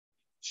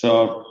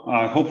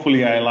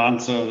Hopefully I'll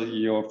answer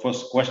your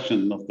first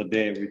question of the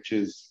day, which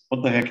is,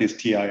 what the heck is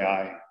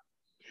TII?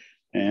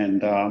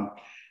 And I'm,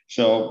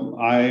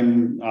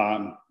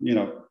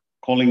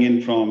 calling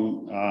in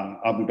from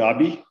Abu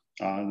Dhabi.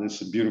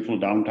 This is beautiful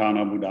downtown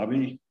Abu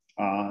Dhabi.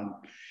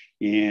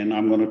 And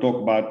I'm going to talk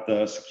about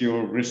the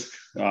secure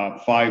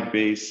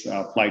RISC-V-based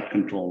flight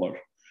controller.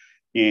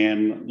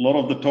 And a lot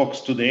of the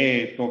talks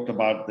today talked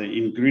about the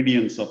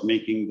ingredients of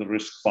making the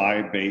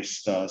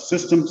RISC-V-based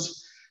systems.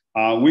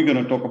 We're going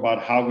to talk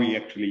about how we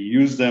actually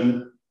use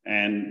them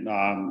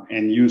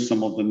and use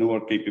some of the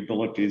newer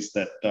capabilities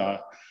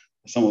that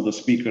some of the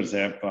speakers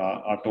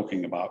are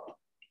talking about.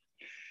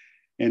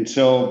 And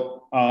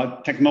so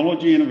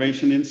Technology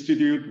Innovation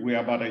Institute, we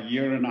are about 1.5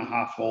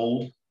 years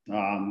old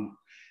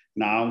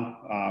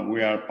now.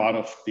 We are part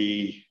of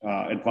the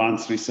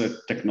Advanced Research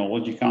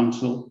Technology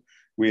Council.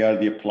 We are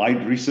the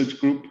applied research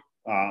group.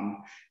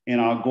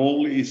 And our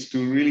goal is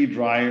to really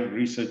drive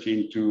research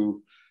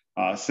into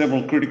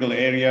several critical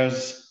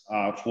areas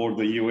for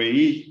the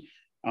UAE,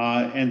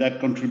 and that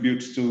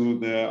contributes to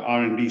the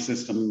R&D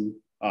system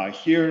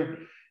here,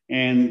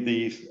 and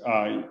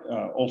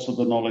also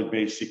the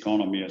knowledge-based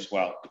economy as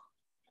well.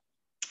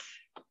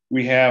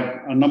 We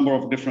have a number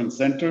of different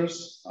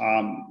centers.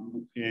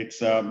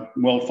 It's a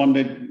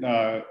well-funded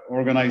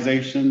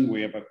organization.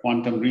 We have a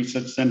quantum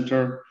research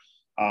center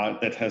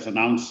that has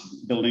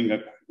announced building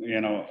a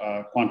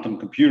quantum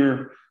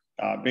computer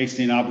based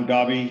in Abu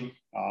Dhabi.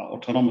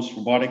 Autonomous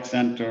Robotics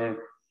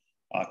Center,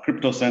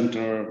 Crypto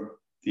Center,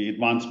 the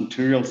Advanced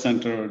Materials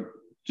Center,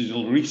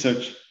 Digital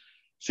Research,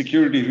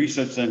 Security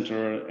Research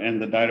Center, and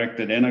the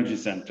Directed Energy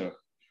Center.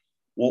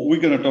 What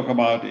we're going to talk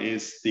about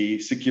is the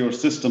Secure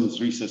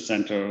Systems Research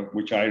Center,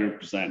 which I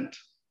represent.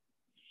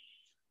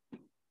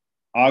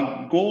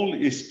 Our goal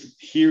is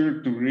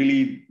here to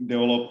really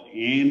develop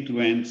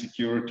end-to-end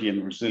security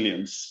and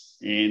resilience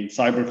in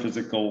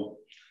cyber-physical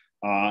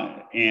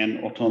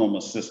and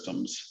autonomous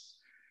systems.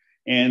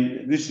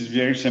 And this is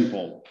very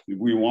simple.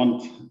 We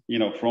want,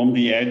 from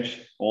the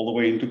edge all the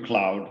way into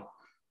cloud,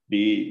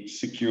 be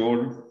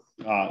secured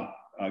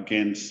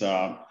against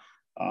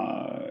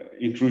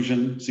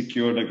intrusion,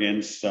 secured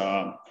against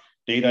data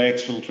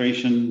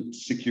exfiltration,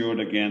 secured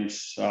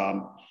against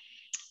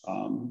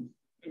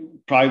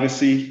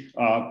privacy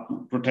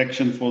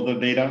protection for the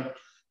data.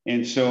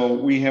 And so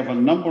we have a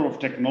number of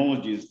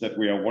technologies that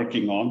we are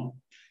working on,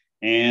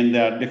 and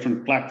there are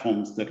different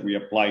platforms that we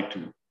apply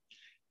to.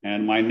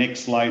 And my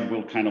next slide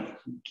will kind of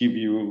give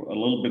you a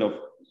little bit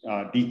of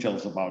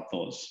details about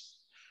those.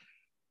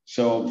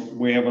 So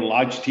we have a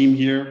large team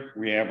here.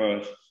 We have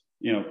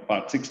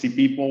about 60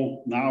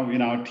 people now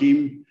in our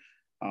team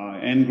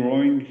and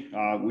growing.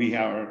 We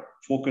are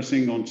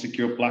focusing on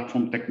secure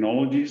platform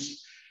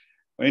technologies,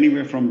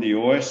 anywhere from the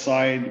OS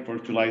side,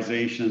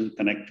 virtualization,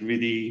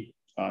 connectivity,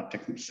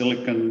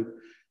 silicon,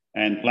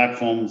 and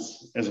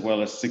platforms, as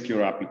well as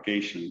secure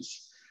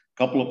applications.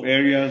 Couple of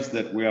areas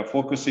that we are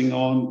focusing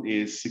on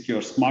is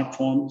secure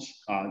smartphones.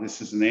 This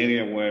is an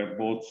area where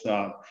both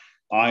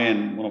I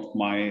and one of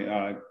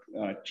my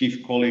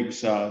chief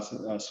colleagues,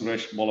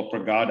 Suresh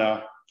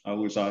Bolapragada,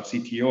 who is our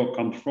CTO,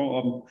 comes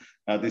from.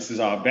 This is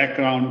our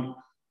background,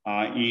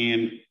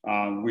 and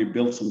we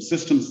built some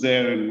systems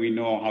there, and we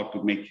know how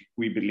to make,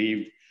 we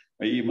believe,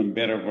 even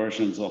better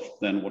versions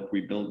than what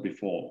we built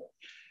before.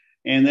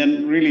 And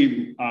then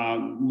really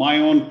my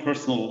own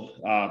personal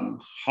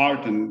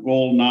heart and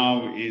goal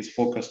now is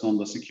focused on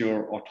the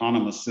secure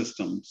autonomous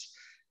systems.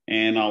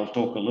 And I'll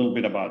talk a little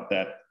bit about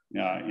that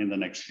in the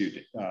next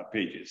few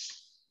pages.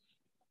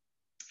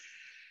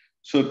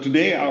 So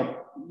today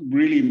our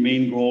really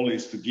main goal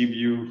is to give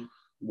you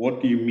what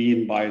do you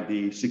mean by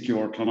the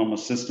secure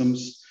autonomous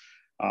systems,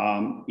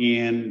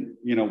 and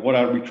what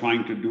are we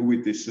trying to do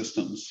with these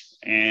systems,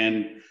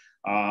 and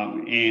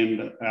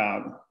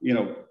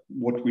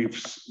what we've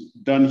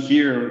done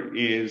here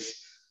is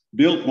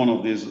built one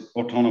of these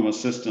autonomous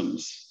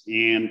systems.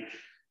 And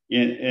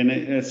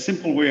a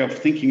simple way of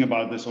thinking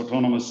about this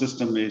autonomous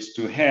system is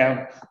to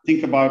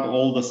think about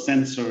all the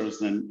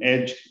sensors and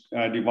edge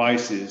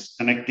devices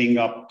connecting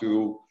up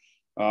to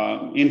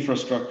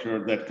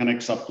infrastructure that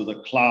connects up to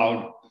the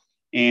cloud.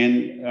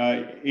 And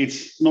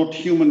it's not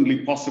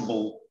humanly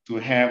possible to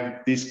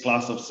have this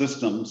class of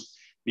systems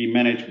be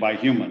managed by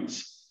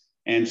humans.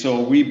 And so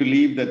we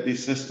believe that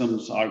these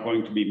systems are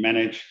going to be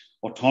managed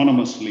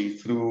autonomously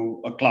through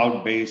a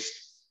cloud-based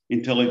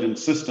intelligent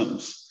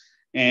systems.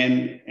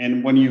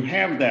 And when you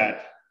have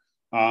that,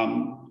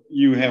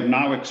 you have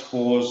now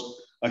exposed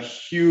a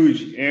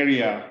huge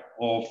area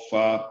of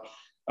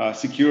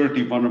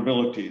security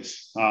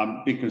vulnerabilities,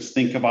 because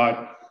think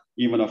about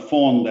even a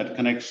phone that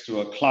connects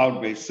to a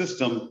cloud-based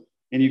system,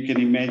 and you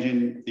can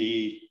imagine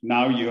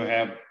now you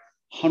have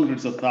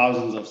hundreds of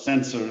thousands of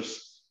sensors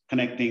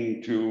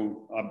connecting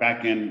to a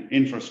back-end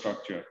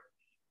infrastructure.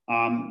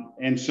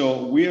 And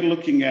so we're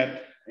looking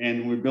at,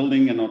 and we're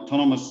building an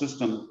autonomous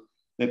system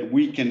that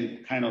we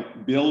can kind of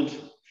build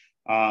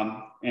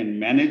and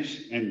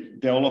manage and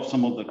develop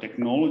some of the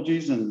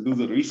technologies and do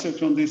the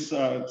research on these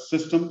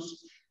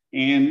systems,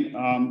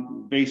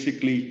 and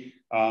basically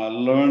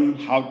learn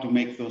how to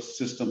make those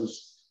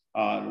systems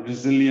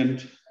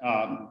resilient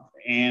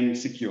and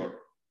secure.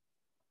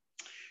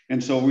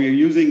 And so we're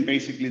using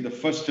basically the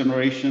first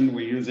generation.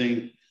 We're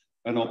using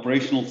an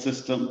operational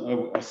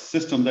system, a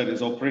system that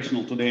is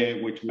operational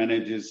today, which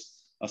manages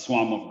a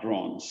swarm of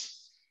drones.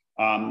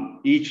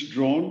 Each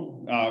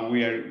drone,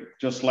 we are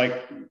just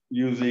like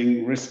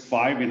using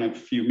RISC-V in a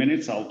few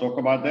minutes. I'll talk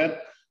about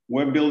that.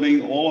 We're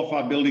building, all of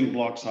our building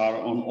blocks are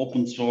on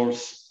open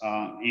source,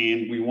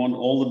 and we want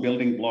all the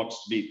building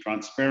blocks to be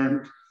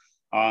transparent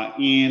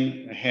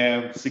and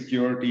have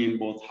security in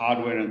both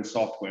hardware and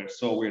software.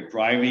 So we're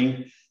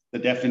driving the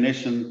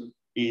definition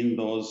in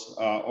those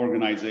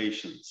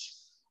organizations.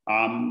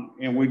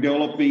 And we're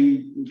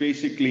developing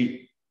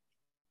basically,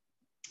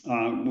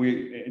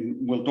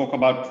 we'll talk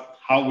about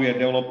how we are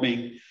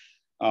developing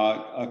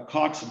a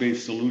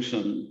COTS-based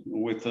solution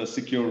with a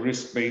secure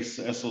RISC-based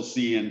SoC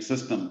and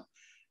system.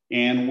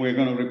 And we're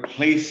going to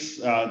replace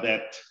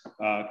that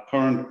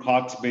current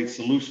COTS-based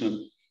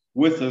solution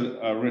with a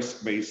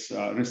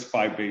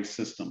RISC-V-based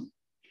system.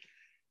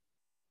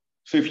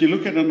 So if you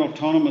look at an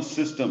autonomous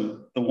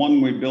system, the one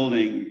we're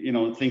building,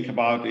 think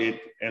about it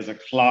as a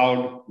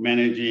cloud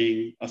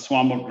managing a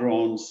swarm of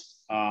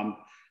drones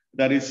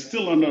that is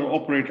still under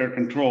operator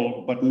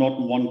control, but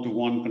not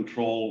one-to-one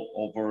control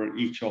over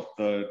each of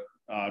the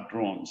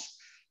drones.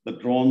 The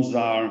drones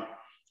are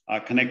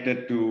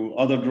connected to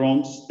other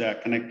drones. They're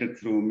connected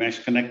through mesh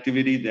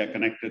connectivity. They're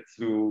connected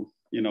through,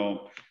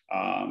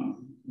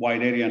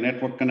 wide area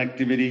network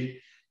connectivity.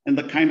 And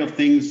the kind of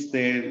things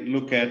they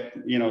look at,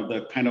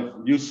 the kind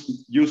of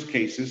use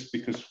cases,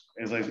 because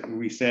as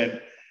we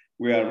said,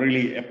 we are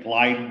really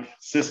applied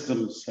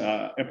systems,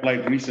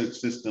 applied research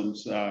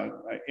systems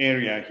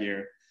area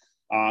here.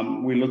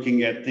 We're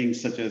looking at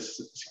things such as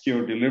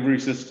secure delivery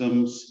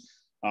systems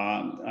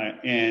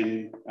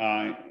and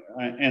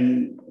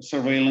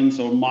surveillance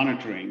or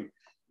monitoring.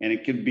 And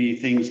it could be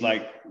things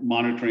like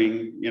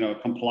monitoring,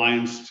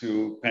 compliance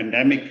to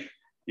pandemic,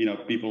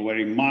 people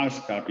wearing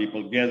masks, are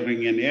people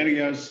gathering in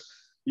areas.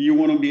 You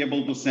want to be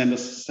able to send a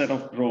set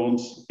of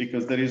drones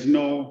because there is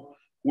no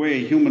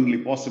way humanly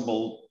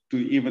possible to,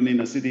 even in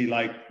a city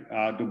like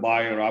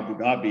Dubai or Abu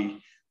Dhabi,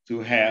 to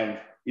have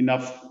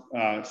enough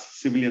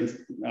civilian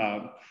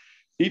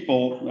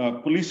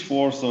people, police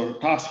force or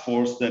task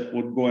force that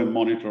would go and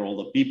monitor all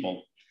the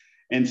people.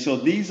 And so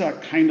these are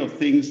kind of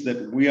things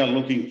that we are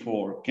looking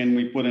for. Can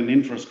we put an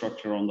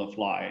infrastructure on the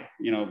fly?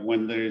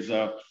 When there is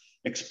a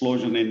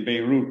explosion in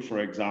Beirut, for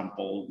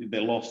example, they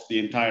lost the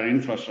entire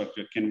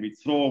infrastructure. Can we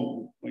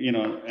throw,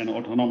 an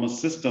autonomous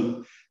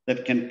system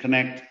that can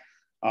connect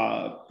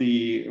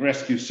the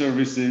rescue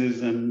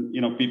services and,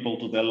 people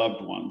to their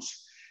loved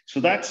ones? So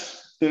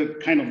that's the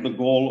kind of the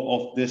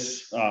goal of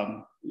this,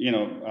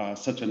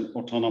 such an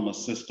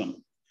autonomous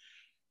system.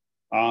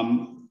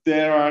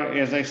 There are,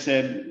 as I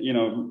said,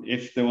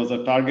 if there was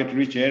a target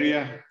rich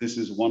area, this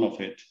is one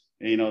of it.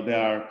 There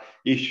are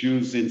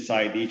issues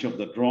inside each of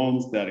the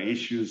drones. There are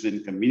issues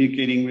in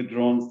communicating with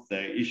drones.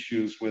 There are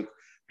issues with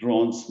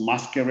drones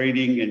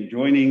masquerading and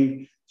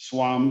joining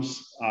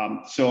swarms.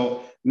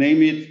 So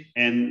name it,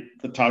 and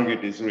the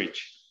target is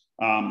rich.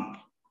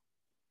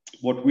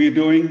 What we're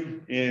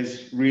doing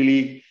is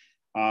really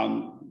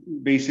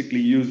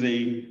basically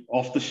using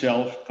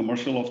off-the-shelf,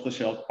 commercial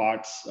off-the-shelf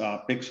parts,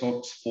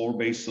 Pixhawk's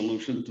 4-based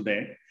solution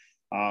today.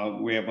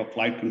 We have a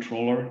flight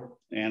controller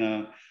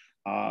and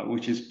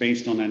which is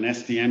based on an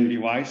STM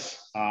device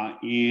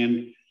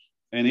and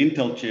an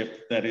Intel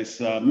chip that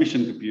is a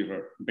mission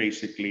computer,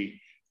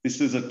 basically.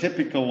 This is a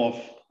typical of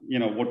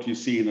what you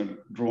see in a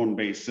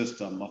drone-based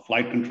system, a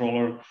flight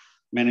controller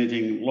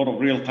managing a lot of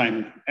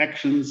real-time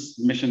actions,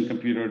 mission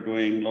computer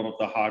doing a lot of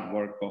the hard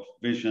work of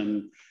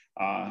vision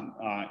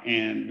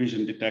and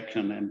vision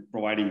detection and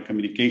providing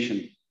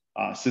communication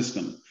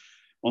system.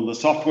 On the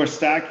software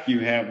stack, you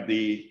have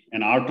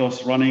an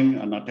RTOS running,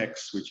 an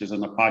ATEX, which is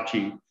an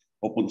Apache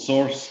open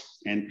source,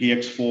 and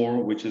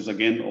PX4, which is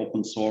again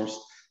open source.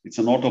 It's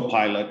an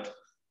autopilot,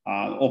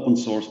 open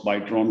source by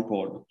Drone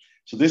Code.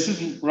 So this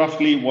is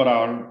roughly what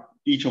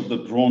each of the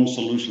drone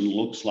solution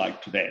looks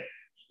like today.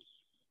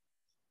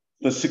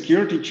 The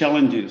security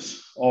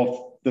challenges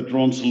of the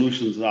drone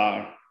solutions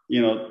are,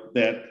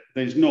 that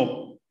there's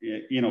no,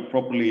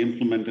 properly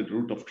implemented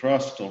root of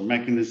trust or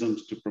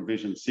mechanisms to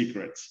provision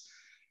secrets.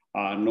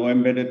 No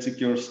embedded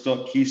secure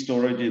key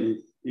storage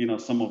in,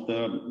 some of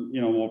the,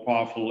 more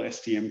powerful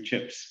STM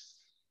chips.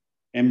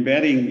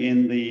 Embedding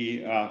in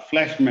the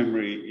flash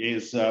memory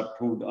is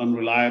proved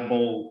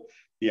unreliable.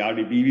 The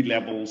RDBV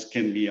levels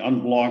can be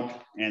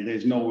unblocked, and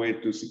there's no way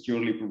to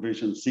securely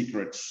provision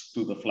secrets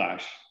to the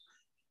flash.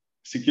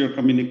 Secure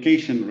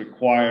communication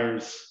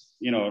requires,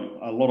 a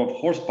lot of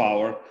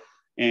horsepower,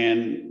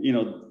 and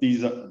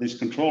these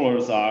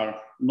controllers are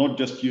not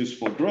just used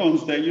for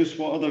drones; they're used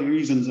for other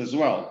reasons as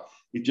well.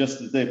 It's just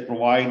that they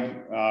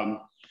provide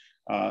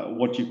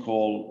what you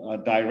call a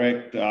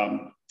direct,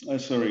 a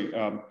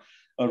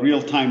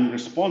real-time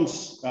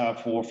response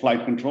for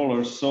flight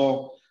controllers.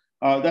 So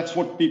that's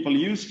what people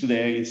use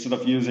today instead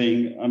of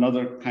using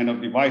another kind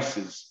of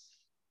devices.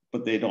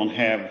 but they don't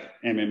have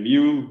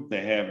MMU.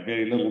 They have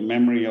very little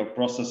memory or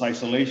process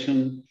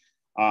isolation.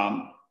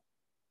 And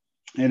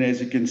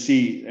as you can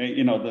see,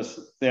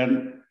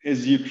 then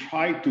as you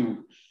try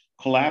to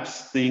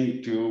collapse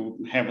things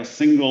to have a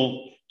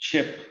single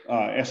chip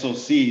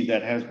SoC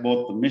that has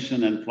both the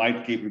mission and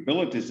flight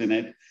capabilities in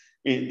it,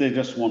 they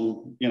just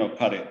won't,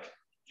 cut it.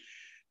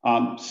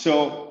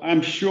 So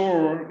I'm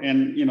sure,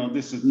 and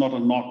this is not a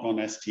knock on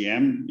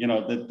STM,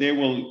 that they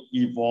will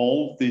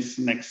evolve this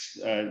next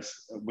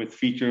with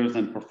features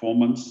and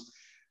performance.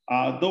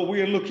 Though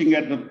we are looking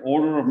at the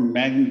order of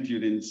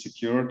magnitude in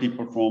security,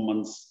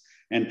 performance,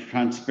 and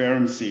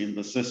transparency in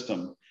the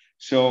system.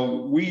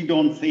 So we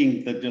don't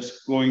think that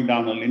just going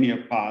down a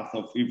linear path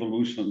of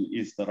evolution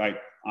is the right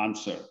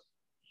answer.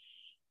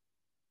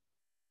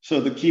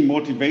 So the key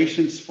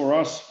motivations for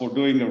us for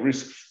doing a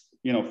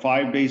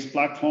RISC-V-based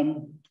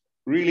platform,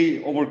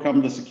 really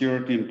overcome the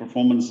security and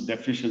performance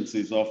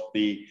deficiencies of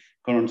the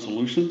current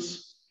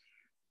solutions.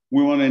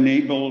 We want to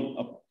enable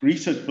a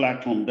research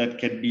platform that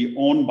can be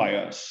owned by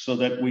us so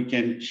that we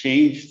can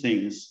change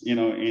things,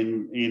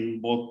 in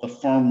both the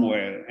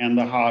firmware and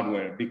the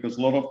hardware, because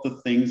a lot of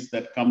the things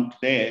that come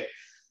today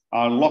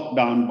are locked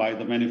down by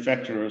the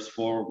manufacturers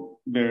for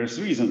various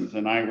reasons.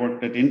 And I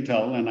worked at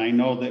Intel, and I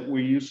know that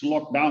we used to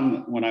lock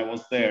down when I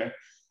was there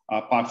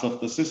parts of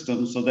the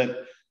system, so that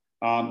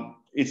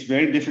it's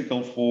very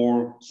difficult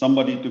for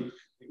somebody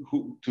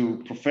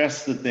to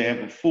profess that they have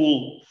a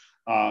full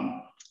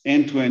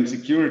end-to-end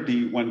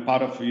security when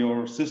part of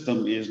your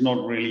system is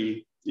not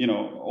really, you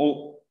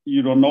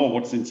don't know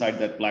what's inside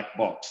that black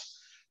box.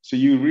 So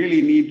you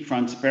really need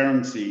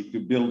transparency to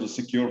build a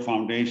secure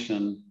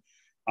foundation.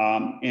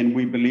 And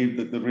we believe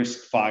that the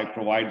RISC-V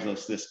provides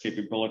us this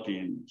capability.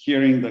 And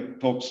hearing the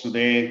talks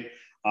today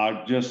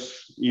are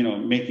just,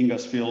 making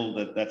us feel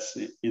that that's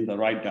in the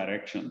right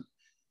direction.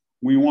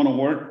 We want to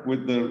work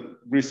with the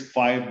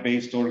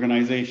RISC-V-based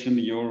organization,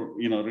 your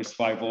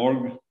RISC-V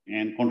org,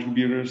 and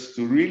contributors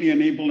to really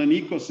enable an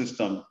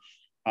ecosystem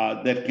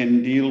that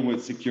can deal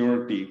with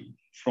security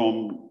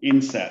from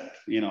inset,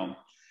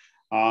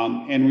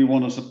 and we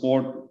want to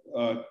support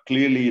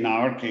clearly in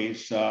our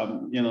case,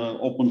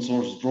 open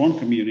source drone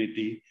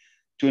community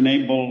to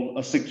enable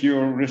a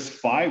secure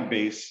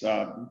RISC-V-based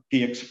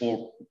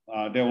PX4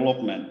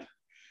 development,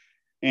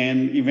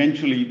 and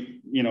eventually,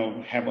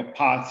 have a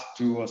path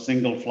to a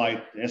single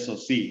flight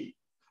SoC.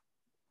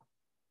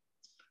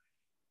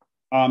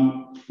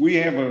 We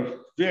have a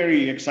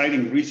very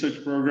exciting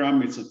research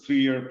program. It's a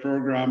 3-year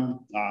program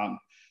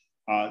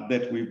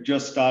that we've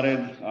just started.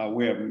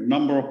 We have a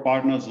number of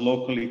partners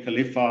locally,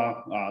 Khalifa,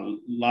 a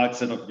large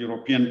set of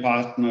European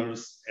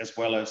partners, as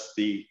well as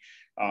the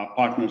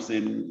partners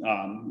in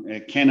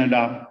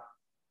Canada.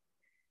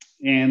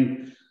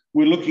 And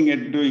we're looking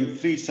at doing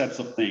 3 sets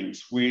of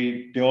things.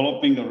 We're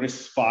developing a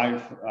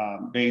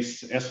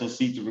RISC-V-based SoC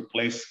to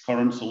replace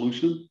current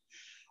solution.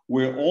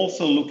 We're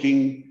also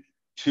looking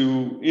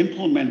to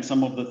implement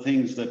some of the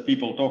things that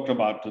people talked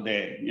about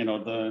today,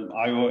 the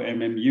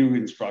IOMMU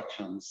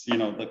instructions,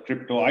 the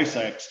crypto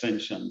ISA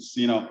extensions,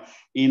 in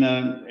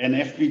an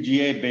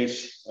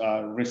FPGA-based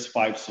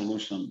RISC-V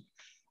solution.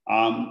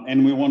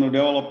 And we want to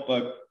develop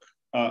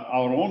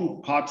our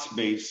own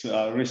COTS-based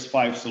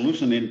RISC-V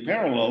solution in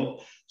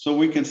parallel, so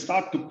we can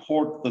start to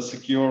port the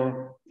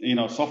secure,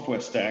 software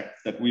stack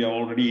that we are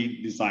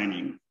already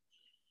designing.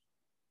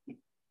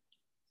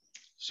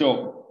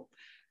 So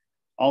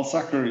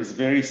Al-Sakr is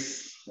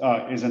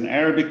an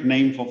Arabic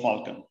name for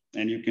falcon,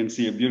 and you can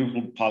see a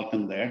beautiful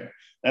falcon there.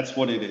 That's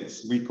what it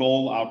is. We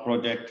call our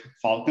project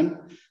Falcon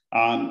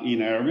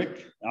in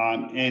Arabic,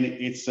 and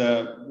it's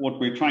what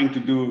we're trying to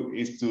do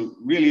is to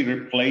really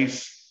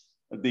replace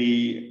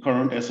the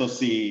current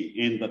SoC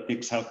in the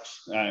PIXHUX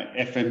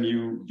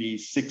FMU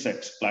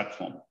V6X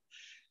platform.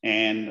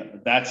 And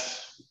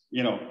that's,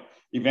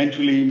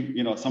 eventually,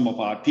 some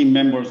of our team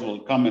members will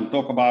come and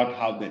talk about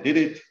how they did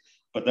it,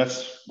 but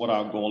that's what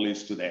our goal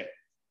is today.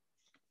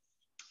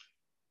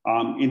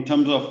 In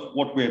terms of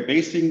what we're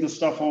basing the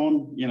stuff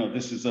on,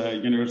 this is a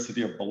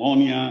University of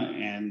Bologna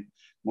and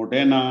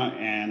Modena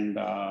and,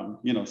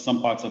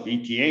 some parts of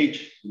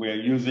ETH.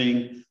 We're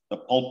using the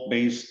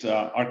pulp-based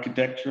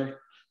architecture.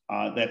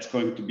 That's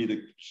going to be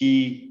the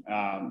key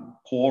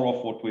core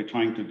of what we're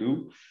trying to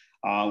do.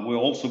 We're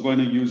also going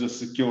to use a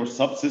secure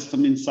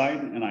subsystem inside,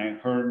 and I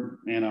heard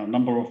a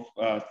number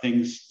of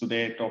things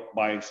today talked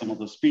by some of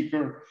the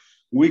speakers.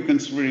 We're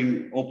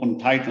considering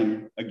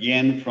OpenTitan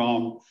again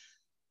from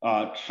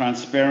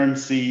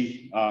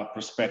transparency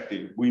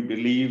perspective. We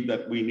believe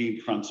that we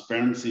need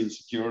transparency and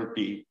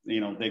security.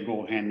 They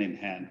go hand in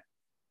hand.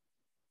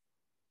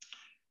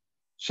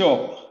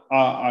 So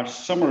our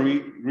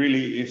summary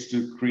really is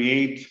to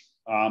create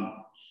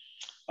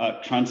a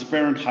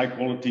transparent, high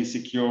quality,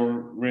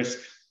 secure,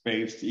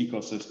 RISC-based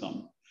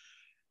ecosystem.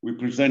 We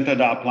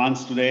presented our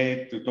plans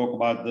today to talk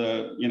about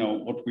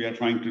what we are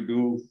trying to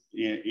do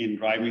in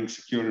driving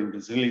secure and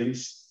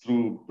resilience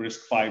through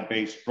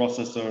RISC-V-based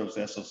processors,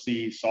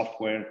 SoC,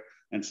 software,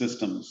 and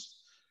systems.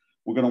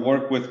 We're going to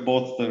work with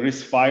both the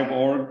RISC-V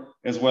org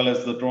as well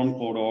as the drone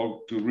code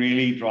org to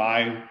really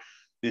drive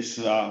this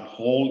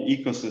whole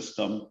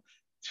ecosystem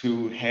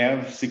to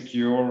have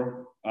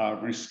secure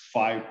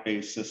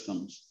RISC-V-based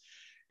systems.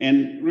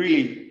 And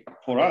really,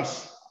 for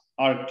us,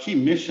 our key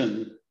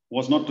mission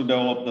was not to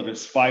develop the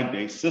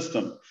RISC-V-based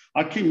system.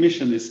 Our key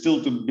mission is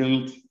still to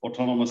build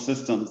autonomous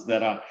systems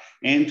that are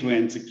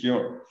end-to-end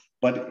secure,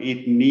 but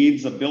it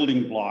needs a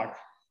building block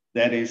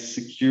that is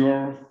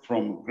secure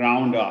from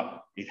ground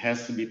up. It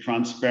has to be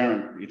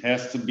transparent. It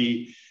has to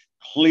be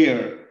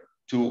clear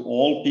to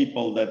all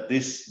people that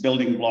this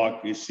building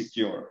block is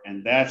secure.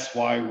 And that's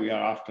why we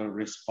are after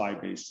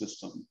RISC-V-based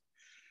system.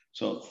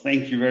 So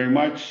thank you very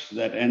much.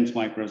 That ends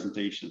my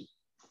presentation.